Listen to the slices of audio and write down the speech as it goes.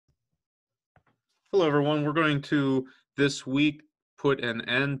Hello, everyone. We're going to this week put an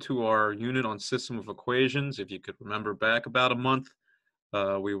end to our unit on system of equations. If you could remember back about a month,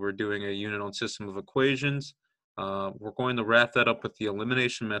 we were doing a unit on system of equations. We're going to wrap that up with the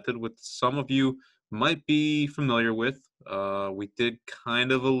elimination method, which some of you might be familiar with. We did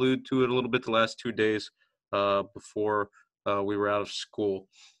kind of allude to it a little bit the last 2 days before we were out of school.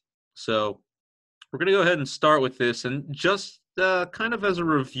 So we're going to go ahead and start with this, and just kind of as a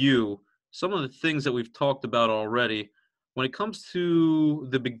review, some of the things that we've talked about already. When it comes to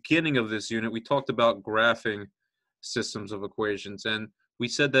the beginning of this unit, we talked about graphing systems of equations, and we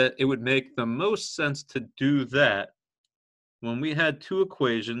said that it would make the most sense to do that when we had two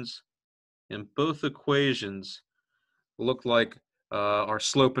equations, and both equations looked like our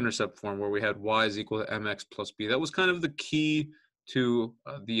slope-intercept form, where we had y is equal to mx plus b. That was kind of the key to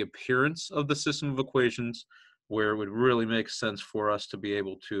the appearance of the system of equations, where it would really make sense for us to be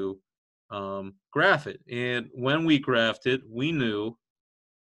able to graph it. And when we graphed it, we knew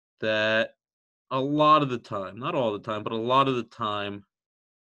that a lot of the time, not all the time, but a lot of the time,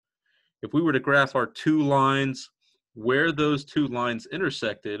 if we were to graph our two lines, where those two lines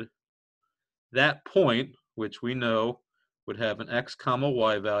intersected, that point, which we know would have an x comma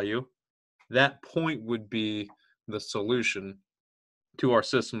y value, that point would be the solution to our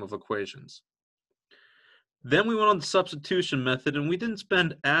system of equations. Then we went on the substitution method, and we didn't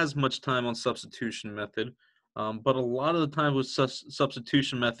spend as much time on substitution method, but a lot of the time with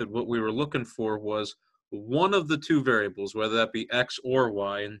substitution method, what we were looking for was one of the two variables, whether that be x or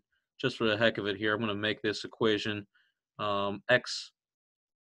y. And just for the heck of it here, I'm going to make this equation x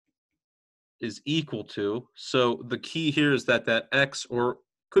is equal to. So the key here is that that x, or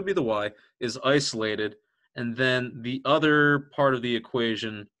could be the y, is isolated, and then the other part of the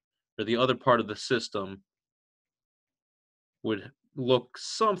equation, or the other part of the system, would look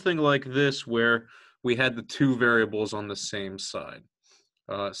something like this, where we had the two variables on the same side.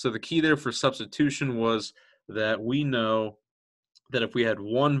 So the key there for substitution was that we know that if we had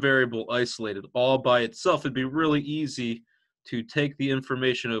one variable isolated all by itself, it'd be really easy to take the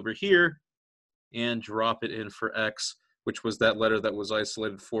information over here and drop it in for x, which was that letter that was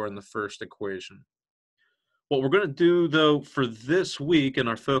isolated for in the first equation. What we're going to do, though, for this week, and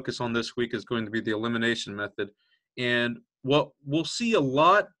our focus on this week, is going to be the elimination method. And what we'll see a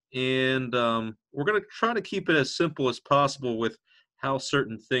lot, and we're going to try to keep it as simple as possible with how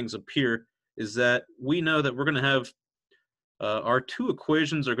certain things appear, is that we know that we're going to have our two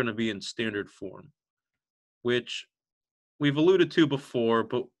equations are going to be in standard form, which we've alluded to before,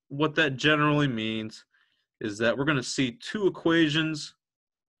 but what that generally means is that we're going to see two equations,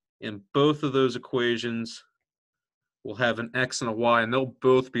 and both of those equations will have an x and a y, and they'll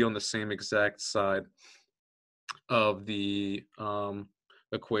both be on the same exact side of the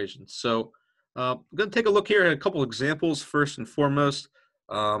equation. So I'm going to take a look here at a couple examples first and foremost.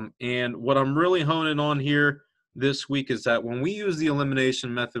 And what I'm really honing on here this week is that when we use the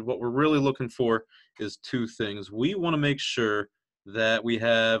elimination method, what we're really looking for is two things. We want to make sure that we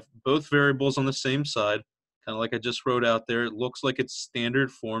have both variables on the same side, kind of like I just wrote out there. It looks like it's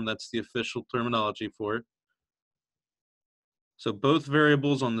standard form. That's the official terminology for it. So both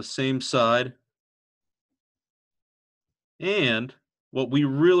variables on the same side. And what we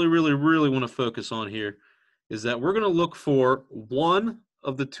really want to focus on here is that we're going to look for one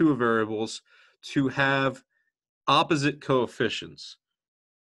of the two variables to have opposite coefficients.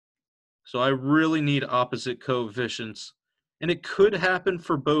 So I really need opposite coefficients, and it could happen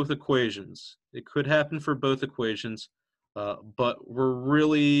for both equations. It could happen for both equations, but we're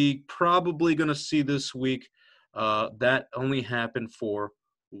really probably going to see this week that only happened for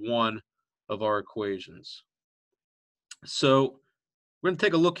one of our equations. So we're going to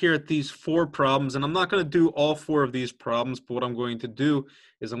take a look here at these four problems, and I'm not going to do all four of these problems, but what I'm going to do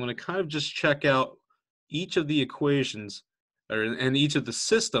is I'm going to kind of just check out each of the equations and each of the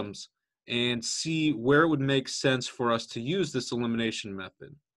systems and see where it would make sense for us to use this elimination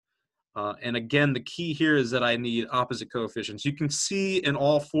method. And again, the key here is that I need opposite coefficients. You can see in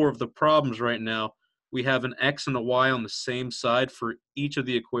all four of the problems right now, we have an x and a y on the same side for each of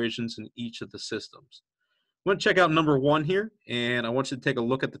the equations in each of the systems. I'm going to check out number one here, and I want you to take a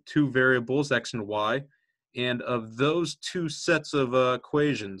look at the two variables, x and y. And of those two sets of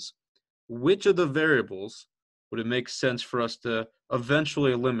equations, which of the variables would it make sense for us to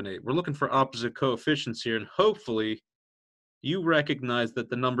eventually eliminate? We're looking for opposite coefficients here, and hopefully you recognize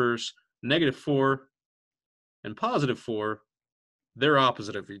that the numbers -4 and +4, they're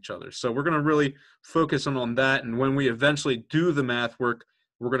opposite of each other. So we're going to really focus on that, and when we eventually do the math work,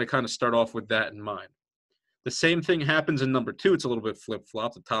 we're going to kind of start off with that in mind. The same thing happens in number two. It's a little bit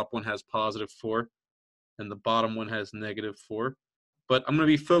flip-flop. The top one has +4. and the bottom one has -4. But I'm going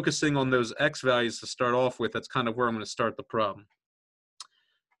to be focusing on those x values to start off with. That's kind of where I'm going to start the problem.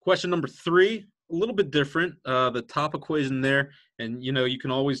 Question number 3, a little bit different. The top equation there, and you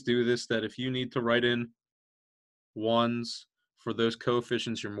can always do this, that if you need to write in ones for those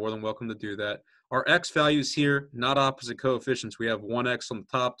coefficients, you're more than welcome to do that. Our x values here, not opposite coefficients. We have 1x on the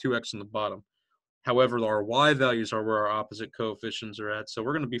top, 2x on the bottom. However, our y values are where our opposite coefficients are at. So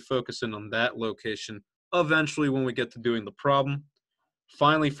we're going to be focusing on that location eventually when we get to doing the problem.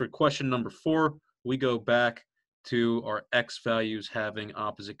 Finally, for question number 4, we go back to our x values having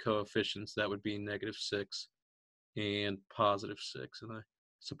opposite coefficients. That would be -6 and +6. And I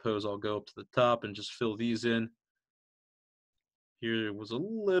suppose I'll go up to the top and just fill these in. Here it was a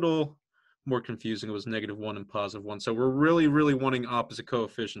little more confusing. It was -1 and +1. So we're really, really wanting opposite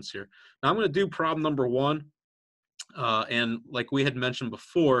coefficients here. Now I'm going to do problem number 1. And like we had mentioned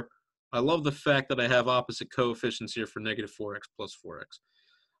before, I love the fact that I have opposite coefficients here for -4x plus 4x.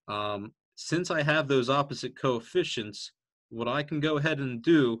 Since I have those opposite coefficients, what I can go ahead and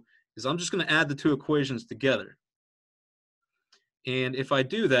do is I'm just going to add the two equations together. And if I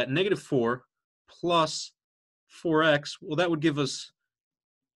do that, -4 plus 4x, well, that would give us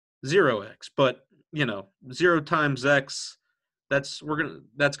 0x. But 0 times x, that's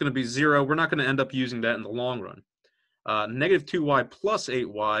gonna be 0. We're not going to end up using that in the long run. -2y plus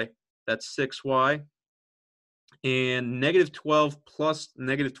 8y, that's 6y. And -12 plus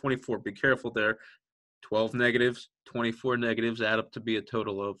 -24. Be careful there. 12 negatives, 24 negatives add up to be a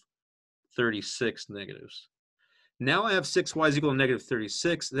total of 36 negatives. Now I have 6y is equal to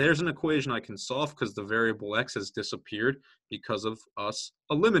 -36. There's an equation I can solve because the variable x has disappeared because of us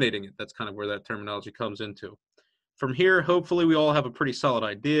eliminating it. That's kind of where that terminology comes into. From here, hopefully we all have a pretty solid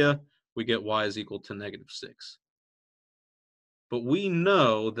idea. We get y is equal to -6. But we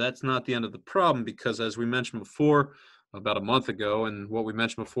know that's not the end of the problem because, as we mentioned before about a month ago, and what we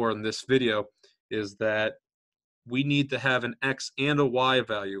mentioned before in this video, is that we need to have an x and a y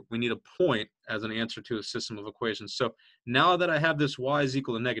value. We need a point as an answer to a system of equations. So now that I have this y is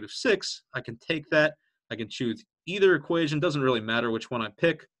equal to -6, I can take that, I can choose either equation, doesn't really matter which one I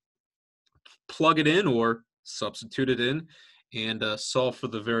pick, plug it in or substitute it in, and solve for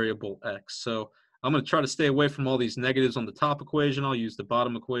the variable x. So I'm going to try to stay away from all these negatives on the top equation. I'll use the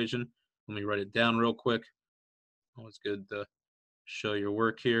bottom equation. Let me write it down real quick. Always good to show your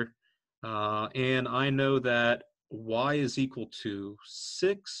work here. And I know that y is equal to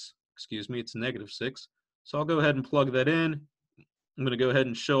 6. Excuse me, it's -6. So I'll go ahead and plug that in. I'm going to go ahead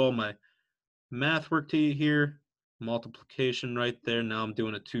and show all my math work to you here. Multiplication right there. Now I'm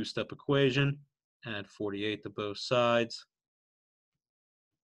doing a two-step equation. Add 48 to both sides.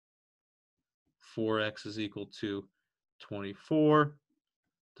 4x is equal to 24.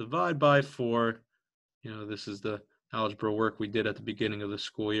 Divide by 4. This is the algebra work we did at the beginning of the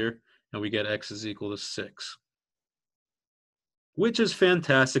school year. And we get x is equal to 6. Which is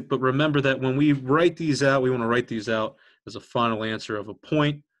fantastic, but remember that when we write these out, we want to write these out as a final answer of a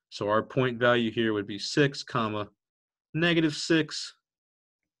point. So our point value here would be 6, -6.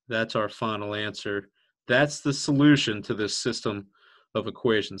 That's our final answer. That's the solution to this system of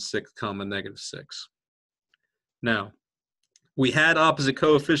equations, 6, -6. Now, we had opposite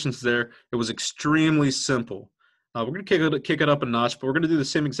coefficients there. It was extremely simple. We're going to kick it up a notch, but we're going to do the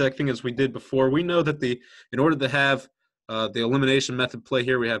same exact thing as we did before. We know that in order to have the elimination method play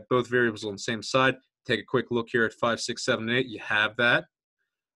here, we have both variables on the same side. Take a quick look here at 5, 6, 7, and 8. You have that.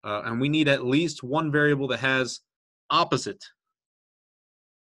 And we need at least one variable that has opposite,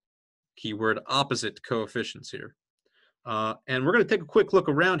 keyword opposite coefficients here. And we're going to take a quick look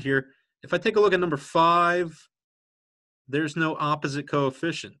around here. If I take a look at number 5, there's no opposite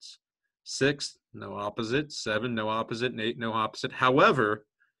coefficients. 6, no opposite. 7, no opposite. And 8, no opposite. However,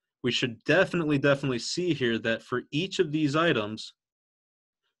 we should definitely see here that for each of these items,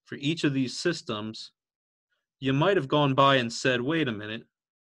 for each of these systems, you might have gone by and said, wait a minute,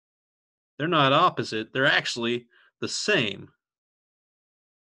 they're not opposite. They're actually the same.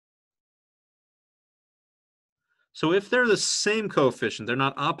 So if they're the same coefficient, they're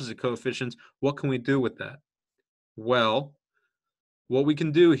not opposite coefficients, what can we do with that? Well, what we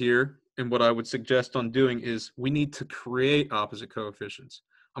can do here, and what I would suggest on doing, is we need to create opposite coefficients.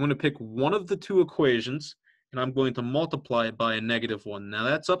 I'm going to pick one of the two equations, and I'm going to multiply it by a -1. Now,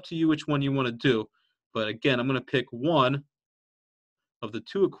 that's up to you which one you want to do. But again, I'm going to pick one of the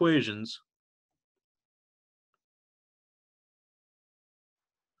two equations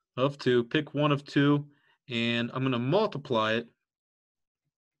of 2, pick one of 2, and I'm going to multiply it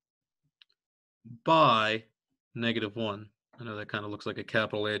by -1. I know that kind of looks like a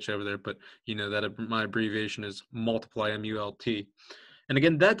capital H over there, but you know that my abbreviation is multiply, MULT. And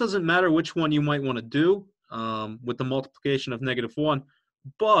again, that doesn't matter which one you might want to do with the multiplication of -1,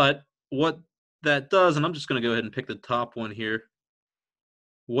 but what that does, and I'm just going to go ahead and pick the top one here.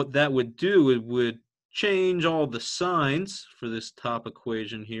 What that would do, it would change all the signs for this top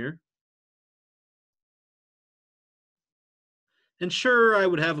equation here. And sure, I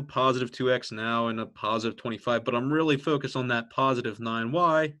would have a positive 2x now and a positive 25, but I'm really focused on that positive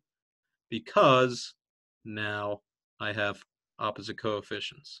 9y because now I have opposite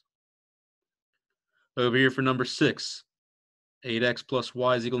coefficients. Over here for number 6, 8x plus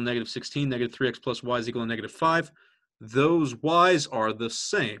y is equal to -16, -3x plus y is equal to -5. Those y's are the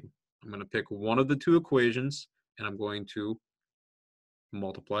same. I'm going to pick one of the two equations, and I'm going to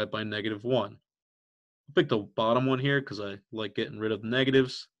multiply it by -1. I'll pick the bottom one here because I like getting rid of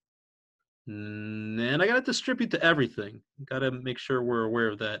negatives. And I got to distribute to everything. Got to make sure we're aware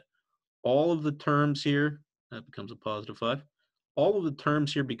of that. All of the terms here, that becomes a positive 5. All of the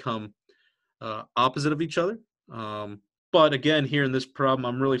terms here become opposite of each other. But again, here in this problem,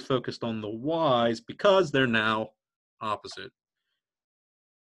 I'm really focused on the y's because they're now opposite.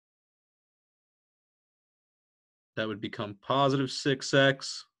 That would become positive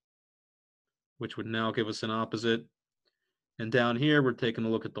 6x, which would now give us an opposite. And down here, we're taking a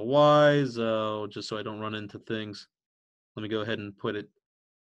look at the y's, just so I don't run into things. Let me go ahead and put it.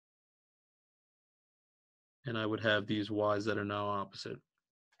 And I would have these y's that are now opposite.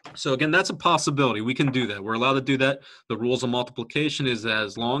 So again, that's a possibility. We can do that. We're allowed to do that. The rules of multiplication is that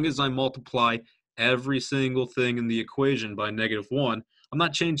as long as I multiply every single thing in the equation by -1, I'm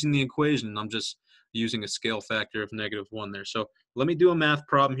not changing the equation. I'm just using a scale factor of -1 there. So let me do a math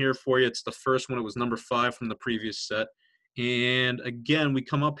problem here for you. It's the first one. It was number 5 from the previous set. And again, we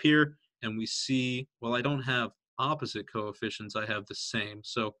come up here and we see, well, I don't have opposite coefficients. I have the same.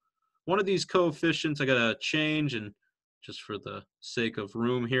 So one of these coefficients I got to change, and just for the sake of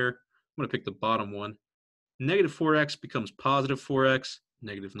room here, I'm going to pick the bottom one. -4x becomes positive 4x,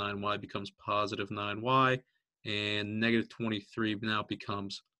 -9y becomes positive 9y, and -23 now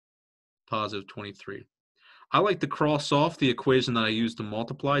becomes positive 23. I like to cross off the equation that I used to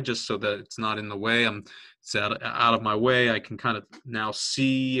multiply just so that it's not in the way. It's out of my way. I can kind of now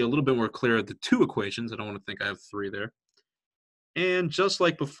see a little bit more clear the two equations. I don't want to think I have 3 there. And just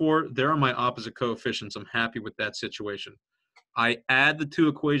like before, there are my opposite coefficients. I'm happy with that situation. I add the two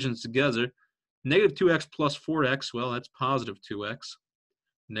equations together. -2x plus 4x, well, that's positive 2x.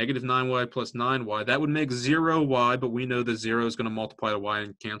 -9y plus 9y, that would make 0y, but we know the 0 is going to multiply the y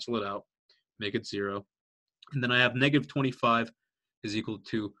and cancel it out, make it 0. And then I have -25 is equal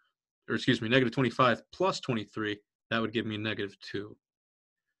to, or excuse me, -25 plus 23, that would give me -2.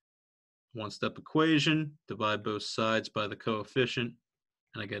 One-step equation, divide both sides by the coefficient,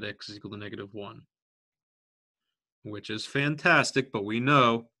 and I get x is equal to -1. Which is fantastic, but we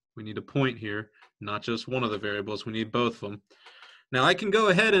know we need a point here, not just one of the variables. We need both of them. Now I can go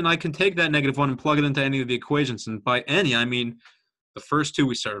ahead and I can take that -1 and plug it into any of the equations. And by any, I mean the first two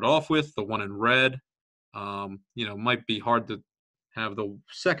we started off with, the one in red. Might be hard to have the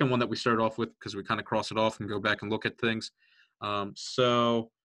second one that we started off with because we kind of cross it off and go back and look at things. Let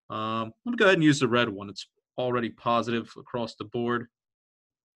me go ahead and use the red one. It's already positive across the board.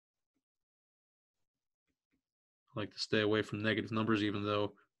 I like to stay away from negative numbers, even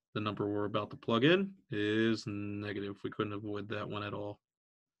though the number we're about to plug in is negative. We couldn't avoid that one at all.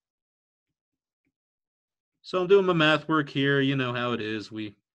 So I'm doing my math work here. You know how it is.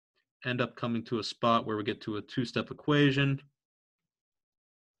 We end up coming to a spot where we get to a two-step equation.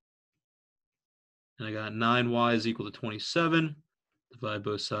 And I got 9y is equal to 27. Divide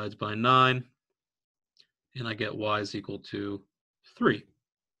both sides by 9. And I get y is equal to 3.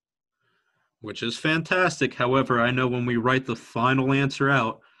 Which is fantastic. However, I know when we write the final answer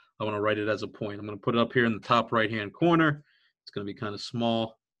out, I want to write it as a point. I'm going to put it up here in the top right-hand corner. It's going to be kind of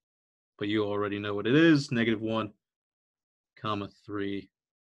small, but you already know what it is. -1, 3.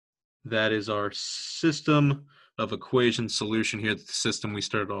 That is our system of equation solution here, the system we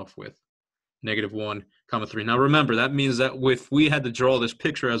started off with. -1, 3. Now remember, that means that if we had to draw this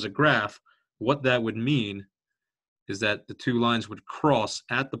picture as a graph, what that would mean is that the two lines would cross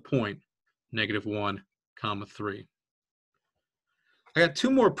at the point -1, 3. I got 2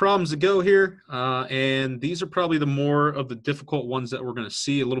 more problems to go here, and these are probably the more of the difficult ones that we're going to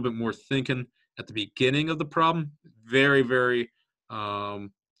see, a little bit more thinking at the beginning of the problem. Very, very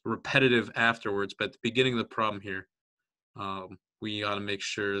repetitive afterwards, but at the beginning of the problem here, we got to make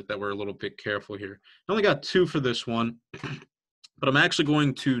sure that we're a little bit careful here. I only got 2 for this one, but I'm actually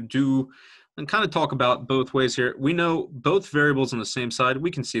going to do and kind of talk about both ways here. We know both variables on the same side.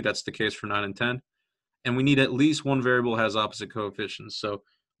 We can see that's the case for 9 and 10. And we need at least one variable has opposite coefficients. So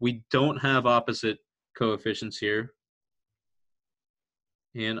we don't have opposite coefficients here.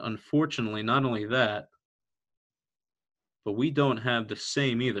 And unfortunately, not only that, but we don't have the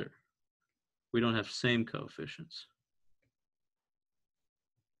same either. We don't have same coefficients.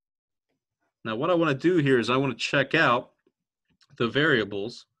 Now, what I want to do here is I want to check out the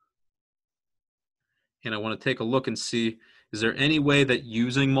variables, and I want to take a look and see, is there any way that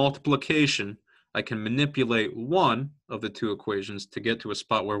using multiplication, I can manipulate one of the two equations to get to a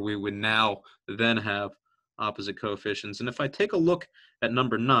spot where we would now then have opposite coefficients. And if I take a look at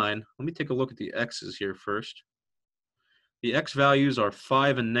number 9, let me take a look at the x's here first. The x values are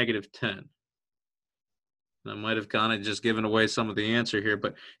 5 and negative 10. And I might have gone and just given away some of the answer here,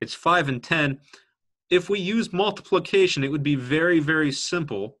 but it's 5 and 10. If we use multiplication, it would be very, very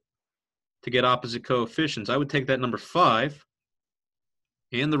simple to get opposite coefficients. I would take that number 5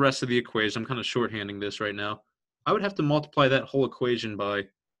 and the rest of the equation. I'm kind of shorthanding this right now. I would have to multiply that whole equation by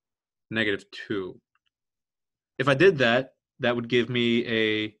negative 2. If I did that, that would give me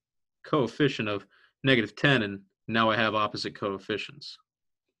a coefficient of negative 10, and now I have opposite coefficients.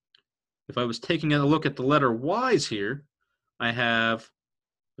 If I was taking a look at the letter y's here, I have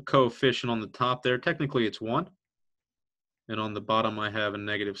a coefficient on the top there. Technically, it's 1. And on the bottom, I have a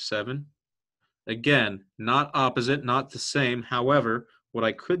negative 7. Again, not opposite, not the same. However, what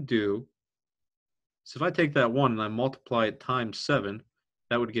I could do is if I take that 1 and I multiply it times 7,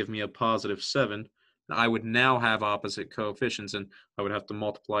 that would give me a positive 7. I would now have opposite coefficients, and I would have to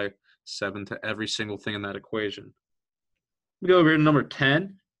multiply 7 to every single thing in that equation. We go over to number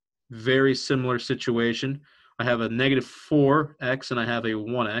 10. Very similar situation. I have a negative 4x and I have a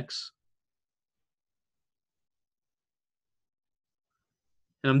 1x.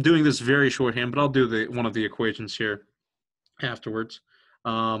 And I'm doing this very shorthand, but I'll do one of the equations here afterwards.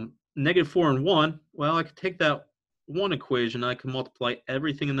 Negative 4 and 1, well, I could take that one equation, I can multiply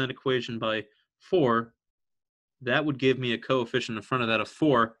everything in that equation by 4. That would give me a coefficient in front of that of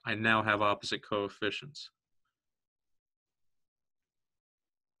 4. I now have opposite coefficients.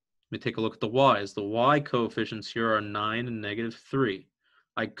 Let me take a look at the y's. The y coefficients here are 9 and negative 3.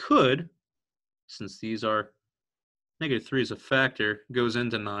 I could, since these are, negative 3 is a factor, goes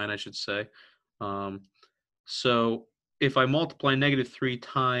into 9, I should say. So if I multiply negative 3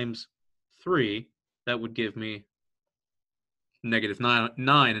 times 3, that would give me negative 9,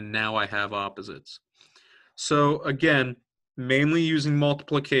 and now I have opposites. So again, mainly using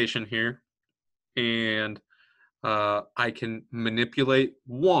multiplication here, and I can manipulate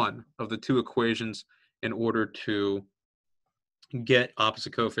one of the two equations in order to get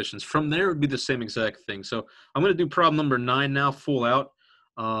opposite coefficients. From there, it would be the same exact thing. So I'm going to do problem number 9 now, full out.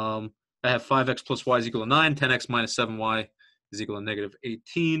 I have 5x plus y is equal to 9, 10x minus 7y is equal to negative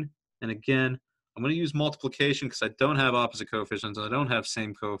 18. And again, I'm going to use multiplication because I don't have opposite coefficients. I don't have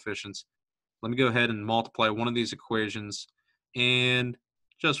same coefficients. Let me go ahead and multiply one of these equations. And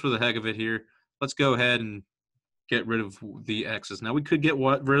just for the heck of it here, let's go ahead and get rid of the x's. Now we could get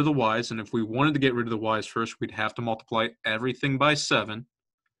rid of the y's, and if we wanted to get rid of the y's first, we'd have to multiply everything by 7. I'm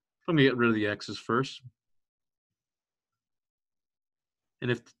going to get rid of the x's first.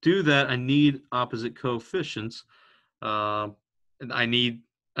 And if to do that, I need opposite coefficients. And I need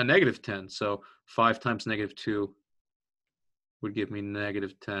a negative 10. So 5 times negative 2 would give me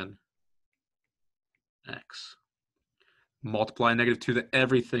negative 10x. Multiply negative 2 to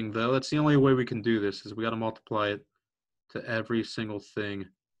everything, though. That's the only way we can do this, is we got to multiply it to every single thing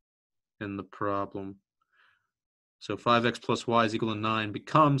in the problem. So 5x plus y is equal to 9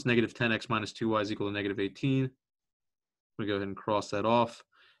 becomes negative 10x minus 2y is equal to negative 18. We go ahead and cross that off.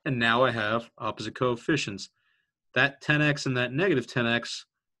 And now I have opposite coefficients. That 10x and that negative 10x,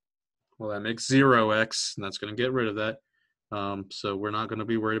 well, that makes 0x, and that's going to get rid of that. So we're not going to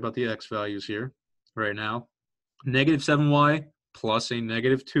be worried about the x values here right now. Negative 7y plus a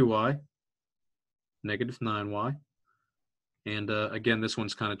negative 2y, negative 9y. And again, this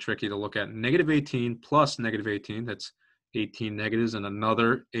one's kind of tricky to look at. Negative 18 plus negative 18, that's 18 negatives and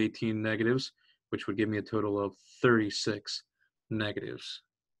another 18 negatives, which would give me a total of 36 negatives.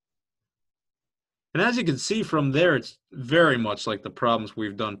 And as you can see from there, it's very much like the problems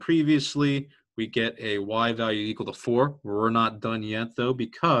we've done previously. We get a y value equal to 4. We're not done yet, though,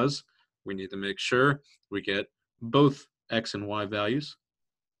 because we need to make sure we get both x and y values.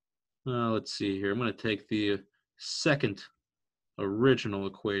 Let's see here. I'm going to take the second original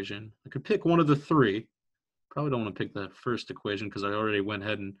equation. I could pick one of the 3. Probably don't want to pick that first equation because I already went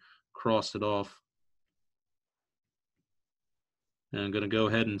ahead and crossed it off. And I'm going to go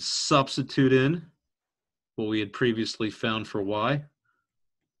ahead and substitute in what we had previously found for y.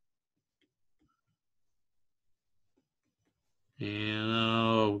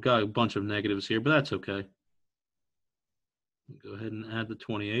 And we've got a bunch of negatives here, but that's okay. Go ahead and add the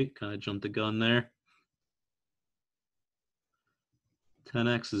 28, kind of jumped the gun there.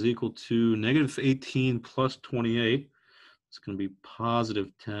 10x is equal to negative 18 plus 28. It's going to be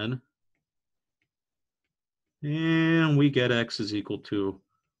positive 10. And we get x is equal to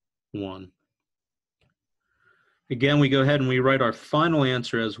 1. Again, we go ahead and we write our final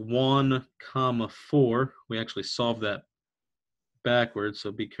answer as 1 comma 4. We actually solved that backwards,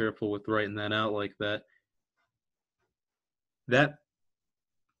 so be careful with writing that out like that. That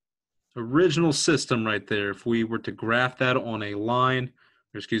original system right there, if we were to graph that on a line,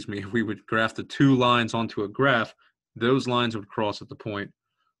 or excuse me, if we would graph the two lines onto a graph, those lines would cross at the point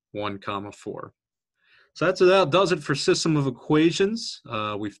 1 comma 4. So that does it for system of equations.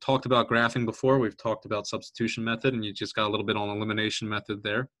 We've talked about graphing before. We've talked about substitution method, and you just got a little bit on elimination method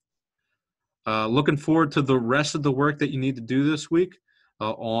there. Looking forward to the rest of the work that you need to do this week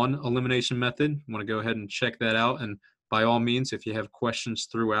on elimination method. I want to go ahead and check that out. And by all means, if you have questions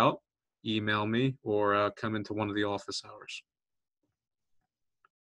throughout, email me or come into one of the office hours.